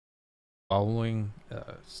following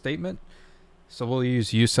statement. So we'll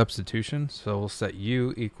use u substitution. So we'll set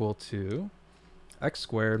u equal to x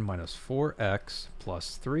squared minus 4x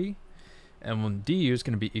plus 3. And when du is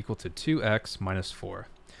going to be equal to 2x minus 4.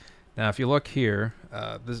 Now if you look here,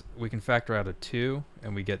 we can factor out a 2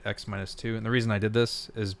 and we get x minus 2. And the reason I did this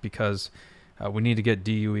is because we need to get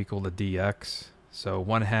du equal to dx. So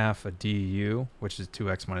 1/2 of du, which is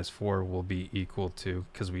 2x minus 4, will be equal to,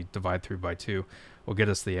 because we divide through by 2, will get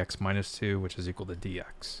us the x minus 2, which is equal to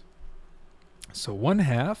dx. So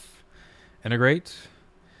 1/2, integrate.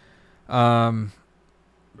 On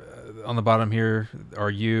the bottom here,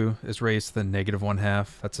 our u is raised to the negative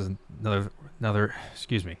 1/2. That's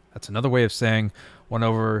that's another way of saying 1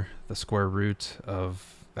 over the square root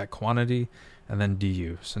of that quantity, and then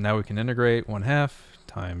du. So now we can integrate 1/2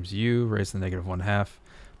 times u raised to the negative 1/2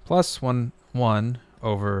 plus 1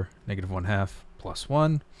 over negative 1/2 plus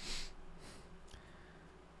 1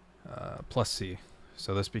 plus c.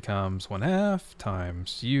 So this becomes 1/2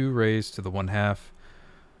 times u raised to the 1/2,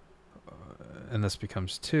 and this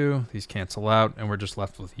becomes 2. These cancel out, and we're just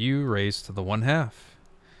left with u raised to the 1/2.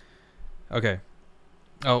 Okay.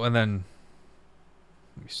 Oh, and then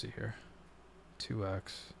let me see here.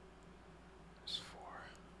 2x is 4.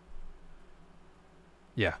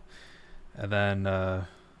 Yeah. And then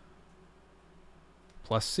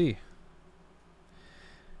plus c.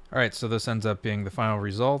 All right, so this ends up being the final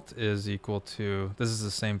result is equal to, this is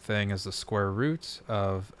the same thing as the square root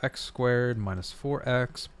of x squared minus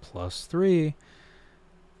 4x plus 3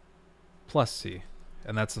 plus c.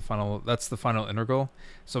 And that's the final integral.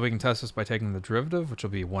 So we can test this by taking the derivative, which will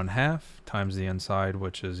be 1/2 times the inside,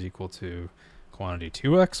 which is equal to quantity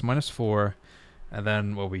 2x minus 4. And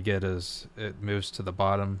then what we get is it moves to the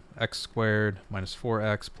bottom, x squared minus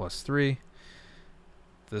 4x plus 3.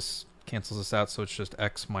 This cancels this out, so it's just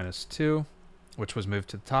x minus 2, which was moved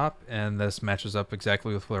to the top, and this matches up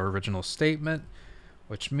exactly with our original statement,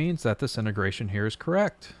 which means that this integration here is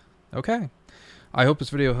correct. Okay. I hope this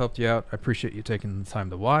video helped you out. I appreciate you taking the time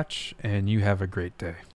to watch, and you have a great day.